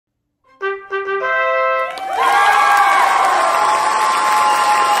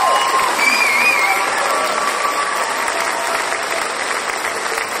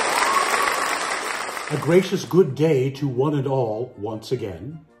gracious good day to one and all, once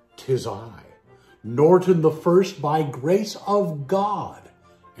again, 'tis I, Norton the First, by grace of God,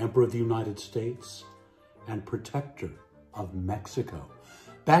 Emperor of the United States and Protector of Mexico.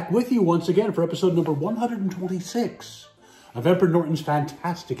 Back with you once again for episode number 126 of Emperor Norton's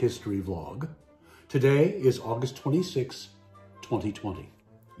Fantastic History Vlog. Today is August 26, 2020.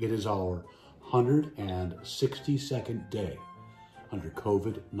 It is our 162nd day under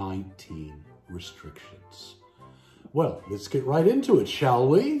COVID-19 restrictions. Well, let's get right into it, shall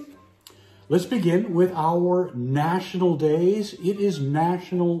we? Let's begin with our national days. It is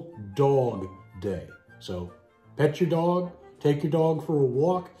National Dog Day. So pet your dog, take your dog for a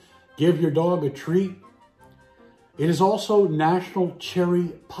walk, give your dog a treat. It is also National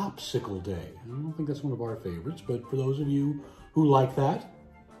Cherry Popsicle Day. I don't think that's one of our favorites, but for those of you who like that,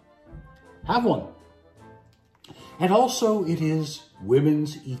 have one. And also it is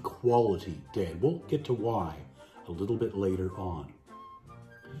Women's Equality Day. We'll get to why a little bit later on.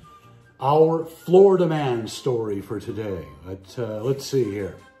 Our Florida man story for today. Let's see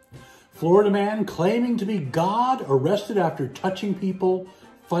here. Florida man claiming to be God arrested after touching people,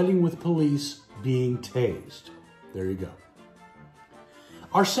 fighting with police, being tased. There you go.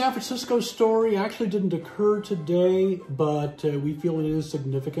 Our San Francisco story actually didn't occur today, but we feel it is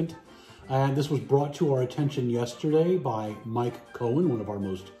significant. And this was brought to our attention yesterday by Mike Cohen, one of our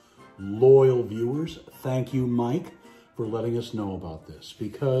most loyal viewers. Thank you, Mike, for letting us know about this,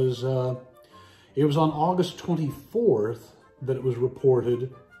 because it was on August 24th that it was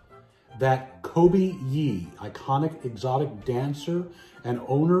reported that Coby Yee, iconic exotic dancer and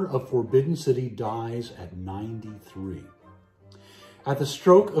owner of Forbidden City, dies at 93. At the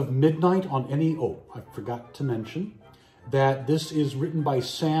stroke of midnight on any... Oh, I forgot to mention that this is written by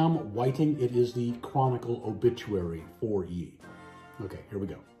Sam Whiting. It is the Chronicle obituary for Yee. Okay, here we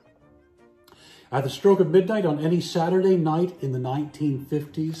go. At the stroke of midnight on any Saturday night in the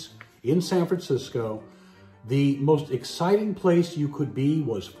 1950s in San Francisco, the most exciting place you could be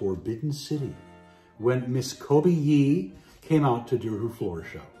was Forbidden City when Miss Coby Yee came out to do her floor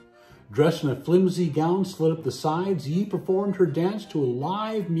show. Dressed in a flimsy gown slit up the sides, Yee performed her dance to a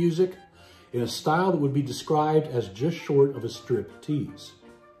live music in a style that would be described as just short of a strip tease.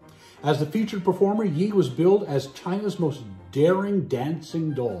 As the featured performer, Yee was billed as China's most daring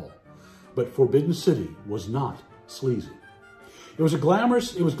dancing doll, but Forbidden City was not sleazy. It was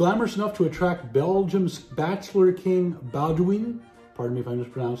glamorous enough to attract Belgium's Bachelor King Baudouin, pardon me if I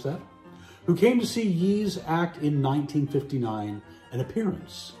mispronounced that, who came to see Yee's act in 1959, an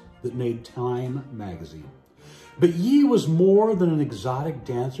appearance that made Time magazine. But Yee was more than an exotic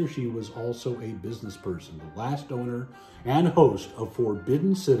dancer. She was also a business person, the last owner and host of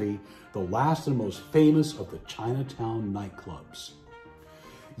Forbidden City, the last and most famous of the Chinatown nightclubs.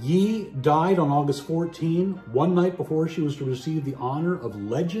 Yee died on August 14, one night before she was to receive the honor of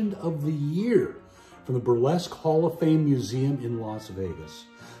Legend of the Year from the Burlesque Hall of Fame Museum in Las Vegas.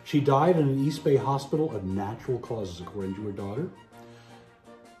 She died in an East Bay hospital of natural causes, according to her daughter.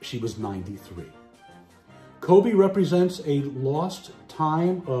 She was 93. Coby represents a lost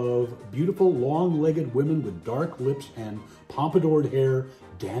time of beautiful, long-legged women with dark lips and pompadoured hair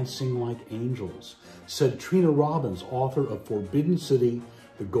dancing like angels, said Trina Robbins, author of Forbidden City,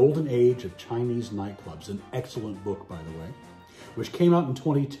 The Golden Age of Chinese Nightclubs, an excellent book, by the way, which came out in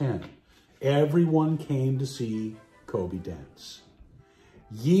 2010. Everyone came to see Coby dance.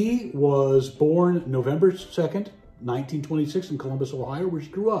 Yee was born November 2nd, 1926 in Columbus, Ohio, where she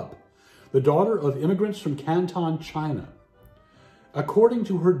grew up, the daughter of immigrants from Canton, China. According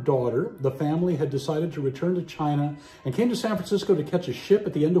to her daughter, the family had decided to return to China and came to San Francisco to catch a ship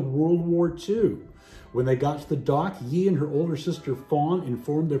at the end of World War II. When they got to the dock, Yee and her older sister Fawn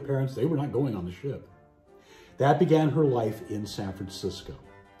informed their parents they were not going on the ship. That began her life in San Francisco.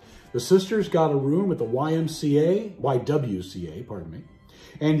 The sisters got a room at the YWCA, pardon me,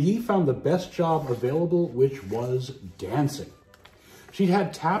 and Yee found the best job available, which was dancing. She'd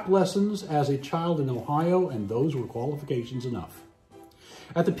had tap lessons as a child in Ohio, and those were qualifications enough.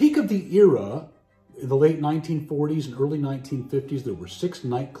 At the peak of the era, in the late 1940s and early 1950s, there were 6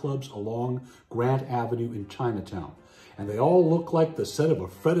 nightclubs along Grant Avenue in Chinatown, and they all looked like the set of a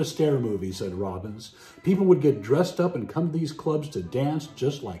Fred Astaire movie, said Robbins. People would get dressed up and come to these clubs to dance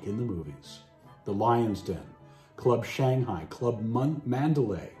just like in the movies. The Lion's Den, Club Shanghai, Club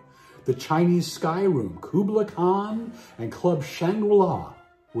Mandalay, the Chinese Sky Room, Kubla Khan, and Club Shangri-La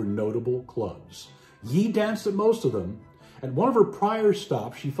were notable clubs. Yee danced at most of them. At one of her prior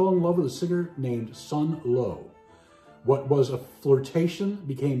stops, she fell in love with a singer named Sun Lo. What was a flirtation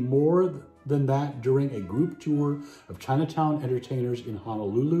became more than that during a group tour of Chinatown entertainers in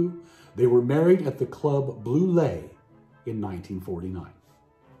Honolulu, They were married at the club Blue Lay in 1949.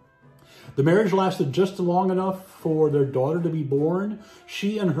 The marriage lasted just long enough for their daughter to be born.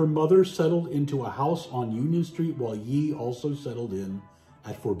 She and her mother settled into a house on Union Street, while Yi also settled in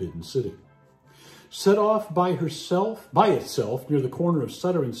at Forbidden City. Set off by itself near the corner of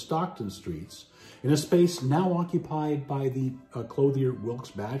Sutter and Stockton Streets, in a space now occupied by the clothier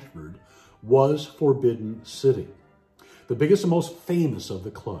Wilkes Bashford, was Forbidden City, the biggest and most famous of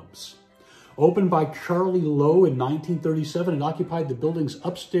the clubs. Opened by Charlie Lowe in 1937, it occupied the building's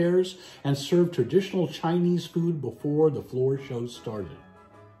upstairs and served traditional Chinese food before the floor shows started.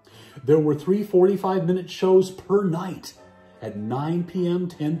 There were 3 45-minute shows per night at 9 p.m.,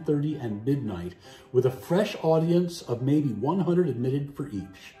 10:30, and midnight, with a fresh audience of maybe 100 admitted for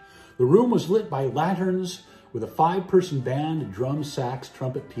each. The room was lit by lanterns with a 5-person band, drum, sax,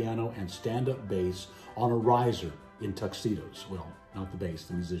 trumpet, piano, and stand-up bass on a riser in tuxedos. Well, not the bass,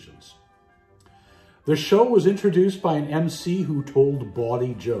 the musicians. The show was introduced by an MC who told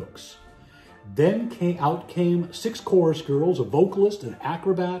bawdy jokes. Then out came 6 chorus girls, a vocalist, an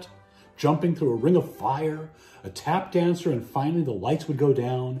acrobat, jumping through a ring of fire, a tap dancer, and finally the lights would go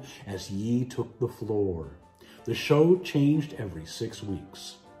down as Yi took the floor. The show changed every 6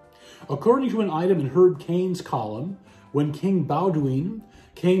 weeks. According to an item in Herb Cain's column, when King Baoduin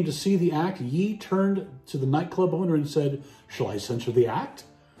came to see the act, Yi turned to the nightclub owner and said, "Shall I censor the act?"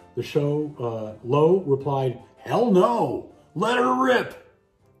 The show, Lowe replied, "Hell no, let her rip."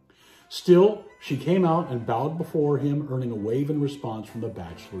 Still, she came out and bowed before him, earning a wave in response from the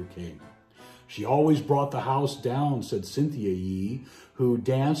Bachelor King. "She always brought the house down," said Cynthia Yi, who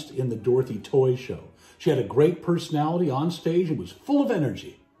danced in the Dorothy Toy Show. "She had a great personality on stage and was full of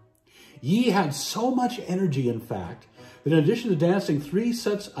energy." Yi had so much energy, in fact, that in addition to dancing 3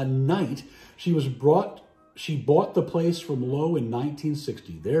 sets a night, she bought the place from Lowe in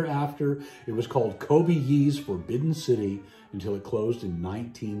 1960. Thereafter, it was called Coby Yi's Forbidden City until it closed in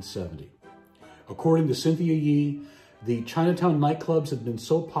 1970. According to Cynthia Yi, the Chinatown nightclubs had been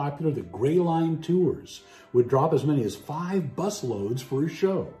so popular that Gray Line tours would drop as many as 5 busloads for a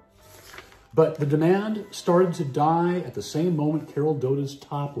show. But the demand started to die at the same moment Carol Doda's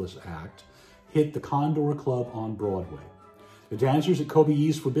Topless act hit the Condor Club on Broadway. The dancers at Coby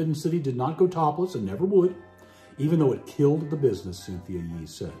Yi's Forbidden City did not go topless and never would, even though it killed the business, Cynthia Yi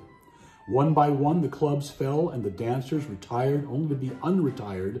said. One by one, the clubs fell and the dancers retired, only to be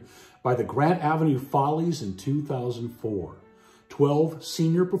unretired by the Grant Avenue Follies in 2004. 12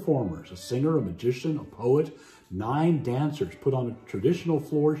 senior performers, a singer, a magician, a poet, 9 dancers put on traditional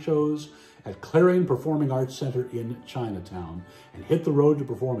floor shows at Clarion Performing Arts Center in Chinatown and hit the road to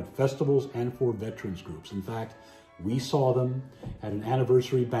perform at festivals and for veterans groups. In fact, we saw them at an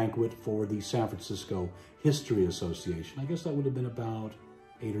anniversary banquet for the San Francisco History Association. I guess that would have been about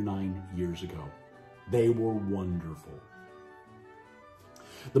 8 or 9 years ago. They were wonderful.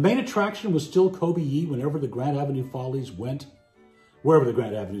 The main attraction was still Coby Yi wherever the Grant Avenue Follies went,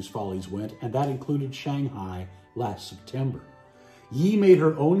 and that included Shanghai last September. Yi made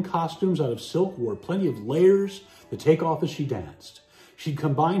her own costumes out of silk, wore plenty of layers to take off as she danced. She'd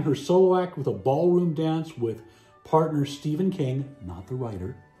combine her solo act with a ballroom dance with partner Stephen King, not the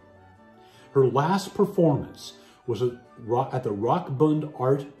writer. Her last performance was at the Rockbund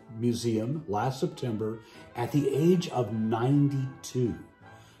Art Museum last September at the age of 92.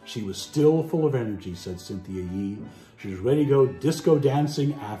 She was still full of energy, said Cynthia Yi. She was ready to go disco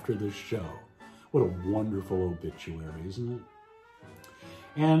dancing after the show. What a wonderful obituary, isn't it?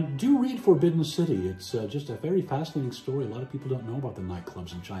 And do read Forbidden City. It's just a very fascinating story. A lot of people don't know about the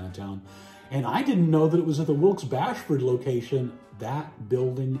nightclubs in Chinatown. And I didn't know that it was at the Wilkes Bashford location. That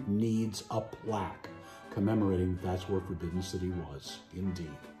building needs a plaque commemorating that's where Forbidden City was, indeed.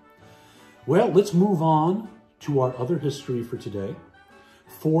 Well, let's move on to our other history for today.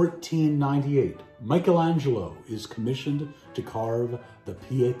 1498, Michelangelo is commissioned to carve the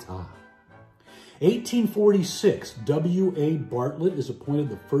Pietà. 1846, W.A. Bartlett is appointed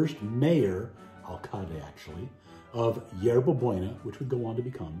the first mayor, alcalde actually, of Yerba Buena, which would go on to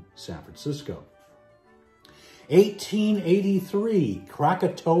become San Francisco. 1883,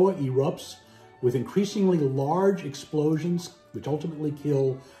 Krakatoa erupts with increasingly large explosions, which ultimately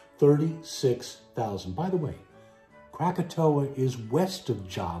kill 36,000. By the way, Krakatoa is west of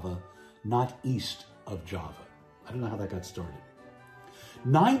Java, not east of Java. I don't know how that got started.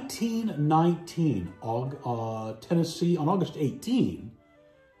 1919, Tennessee, on August 18,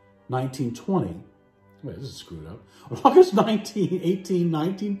 1920, wait, this is screwed up. On August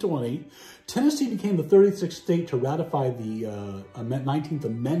 1920, Tennessee became the 36th state to ratify the 19th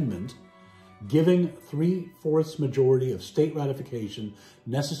Amendment giving 3/4 majority of state ratification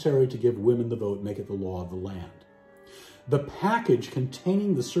necessary to give women the vote, make it the law of the land. The package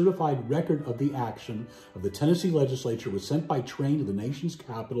containing the certified record of the action of the Tennessee legislature was sent by train to the nation's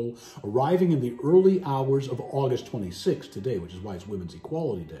capital, arriving in the early hours of August 26 today, which is why it's Women's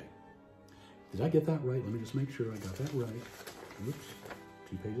Equality Day. Did I get that right? Let me just make sure I got that right. Oops,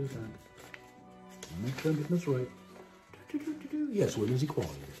 2 pages back. Make sure I'm getting this right. Yes, Women's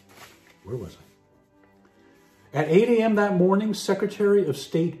Equality Day. Where was I? At 8 a.m. that morning, Secretary of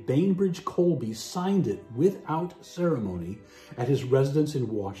State Bainbridge Coby signed it without ceremony at his residence in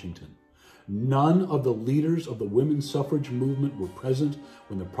Washington. None of the leaders of the women's suffrage movement were present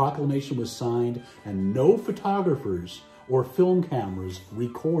when the proclamation was signed, and no photographers or film cameras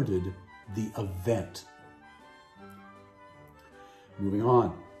recorded the event. Moving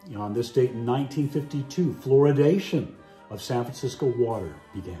on. On this date in 1952, fluoridation of San Francisco water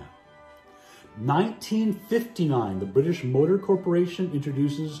began. 1959, the British Motor Corporation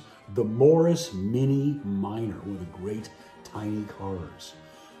introduces the Morris Mini Minor, one of the great tiny cars.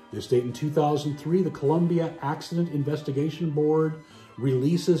 This date in 2003, the Columbia Accident Investigation Board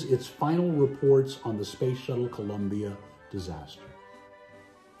releases its final reports on the Space Shuttle Columbia disaster.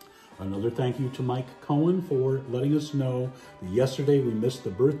 Another thank you to Mike Cohen for letting us know that yesterday we missed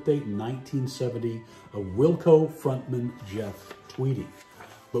the birth date in 1970 of Wilco frontman Jeff Tweedy.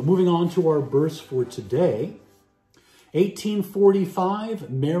 But moving on to our births for today, 1845,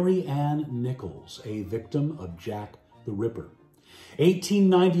 Mary Ann Nichols, a victim of Jack the Ripper.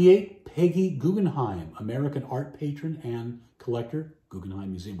 1898, Peggy Guggenheim, American art patron and collector, Guggenheim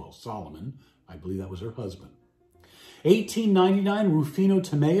Museum, well, Solomon, I believe that was her husband. 1899, Rufino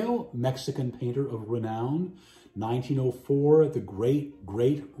Tamayo, Mexican painter of renown. 1904, the great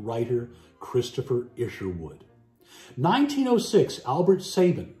writer Christopher Isherwood. 1906, Albert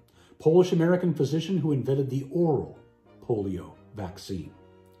Sabin, Polish-American physician who invented the oral polio vaccine.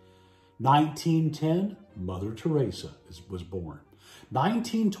 1910, Mother Teresa was born.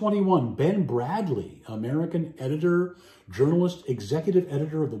 1921, Ben Bradley, American editor, journalist, executive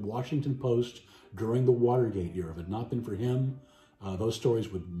editor of the Washington Post during the Watergate era. If it had not been for him, those stories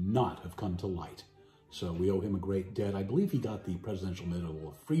would not have come to light. So we owe him a great debt. I believe he got the Presidential Medal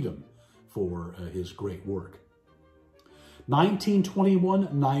of Freedom for his great work.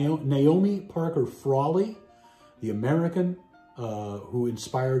 1921, Naomi Parker Frawley, the American who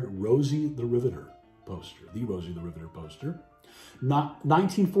inspired Rosie the Riveter poster, the Rosie the Riveter poster.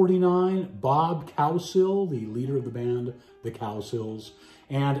 1949, Bob Cowsill, the leader of the band The Cowsills.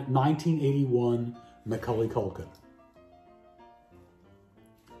 And 1981, Macaulay Culkin.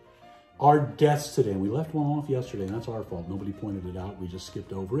 Our deaths today, we left one off yesterday, and that's our fault. Nobody pointed it out. We just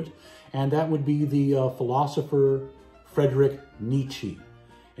skipped over it. And that would be the philosopher Friedrich Nietzsche.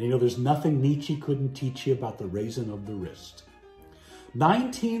 And you know, there's nothing Nietzsche couldn't teach you about the raising of the wrist.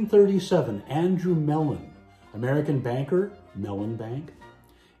 1937, Andrew Mellon, American banker, Mellon Bank,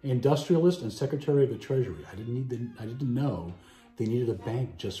 industrialist and Secretary of the Treasury. I didn't know they needed a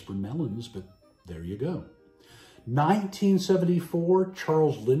bank just for melons, but there you go. 1974,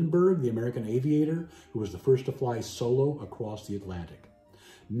 Charles Lindbergh, the American aviator, who was the first to fly solo across the Atlantic.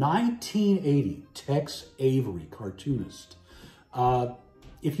 1980, Tex Avery, cartoonist.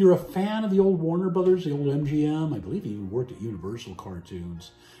 If you're a fan of the old Warner Brothers, the old MGM, I believe he even worked at Universal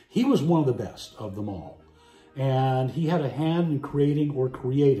Cartoons, he was one of the best of them all. And he had a hand in creating or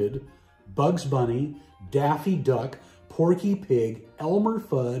created Bugs Bunny, Daffy Duck, Porky Pig, Elmer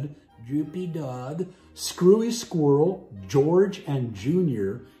Fudd, Droopy Dog, Screwy Squirrel, George and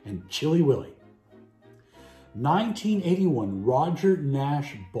Junior, and Chilly Willy. 1981, Roger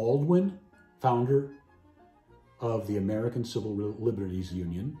Nash Baldwin, founder of the American Civil Liberties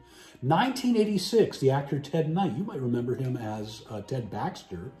Union. 1986, the actor Ted Knight. You might remember him as Ted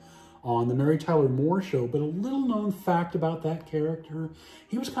Baxter on the Mary Tyler Moore Show, but a little known fact about that character,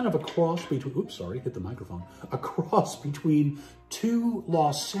 he was kind of a cross between, oops, sorry, hit the microphone, a cross between two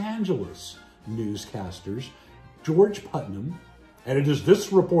Los Angeles newscasters, George Putnam, and it is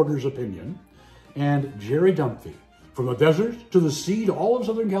this reporter's opinion, and Jerry Dunphy. From the desert to the sea to all of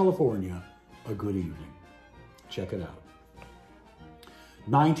Southern California, a good evening. Check it out.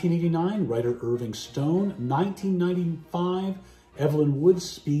 1989, writer Irving Stone. 1995, Evelyn Wood,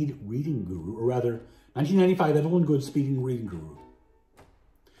 Speed Reading Guru, or rather, 1995, Evelyn Wood, Speed Reading Guru.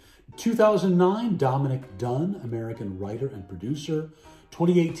 2009, Dominic Dunn, American writer and producer.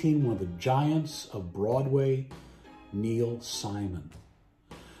 2018, one of the giants of Broadway, Neil Simon.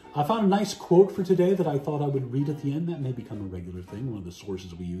 I found a nice quote for today that I thought I would read at the end. That may become a regular thing. One of the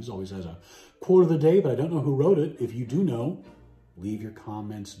sources we use always has a quote of the day, but I don't know who wrote it. If you do know, Leave your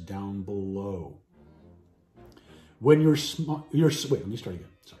comments down below. When you're smart, wait, let me start again.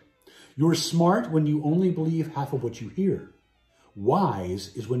 Sorry. You're smart when you only believe half of what you hear.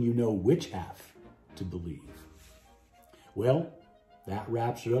 Wise is when you know which half to believe. Well, that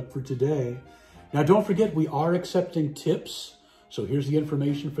wraps it up for today. Now, don't forget, we are accepting tips. So here's the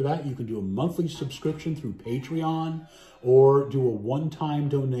information for that. You can do a monthly subscription through Patreon or do a one-time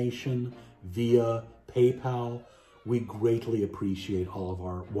donation via PayPal. We greatly appreciate all of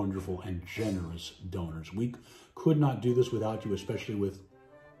our wonderful and generous donors. We could not do this without you, especially with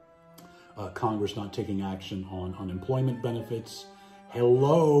Congress not taking action on unemployment benefits.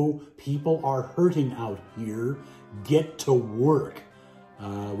 Hello, people are hurting out here. Get to work.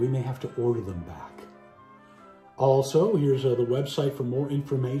 We may have to order them back. Also, here's the website for more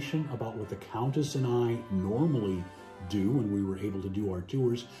information about what the Countess and I normally do when we were able to do our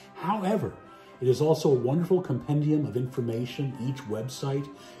tours. However, it is also a wonderful compendium of information, each website.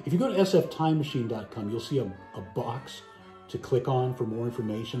 If you go to sftimemachine.com, you'll see a box to click on for more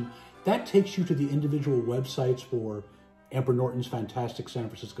information. That takes you to the individual websites for Emperor Norton's Fantastic San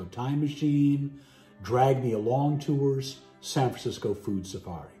Francisco Time Machine, Drag Me Along Tours, San Francisco Food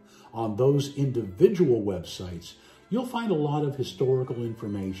Safari. On those individual websites, you'll find a lot of historical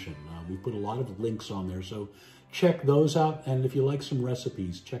information. We put a lot of links on there, so check those out. And if you like some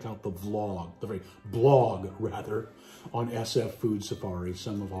recipes, check out the blog rather, on SF Food Safari.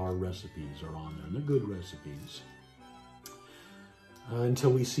 Some of our recipes are on there, and they're good recipes.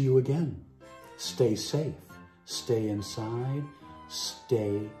 Until we see you again, stay safe, stay inside,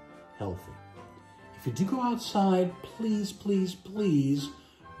 stay healthy. If you do go outside, please, please, please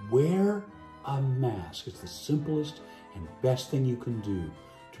wear a mask. It's the simplest and best thing you can do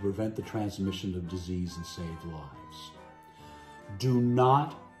to prevent the transmission of disease and save lives. Do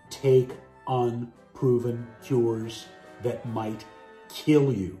not take unproven cures that might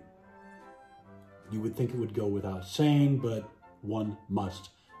kill you. You would think it would go without saying, but one must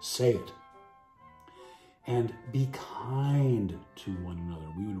say it. And be kind to one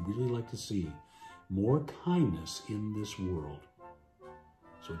another. We would really like to see more kindness in this world.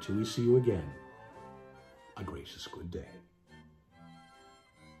 So until we see you again, a gracious good day.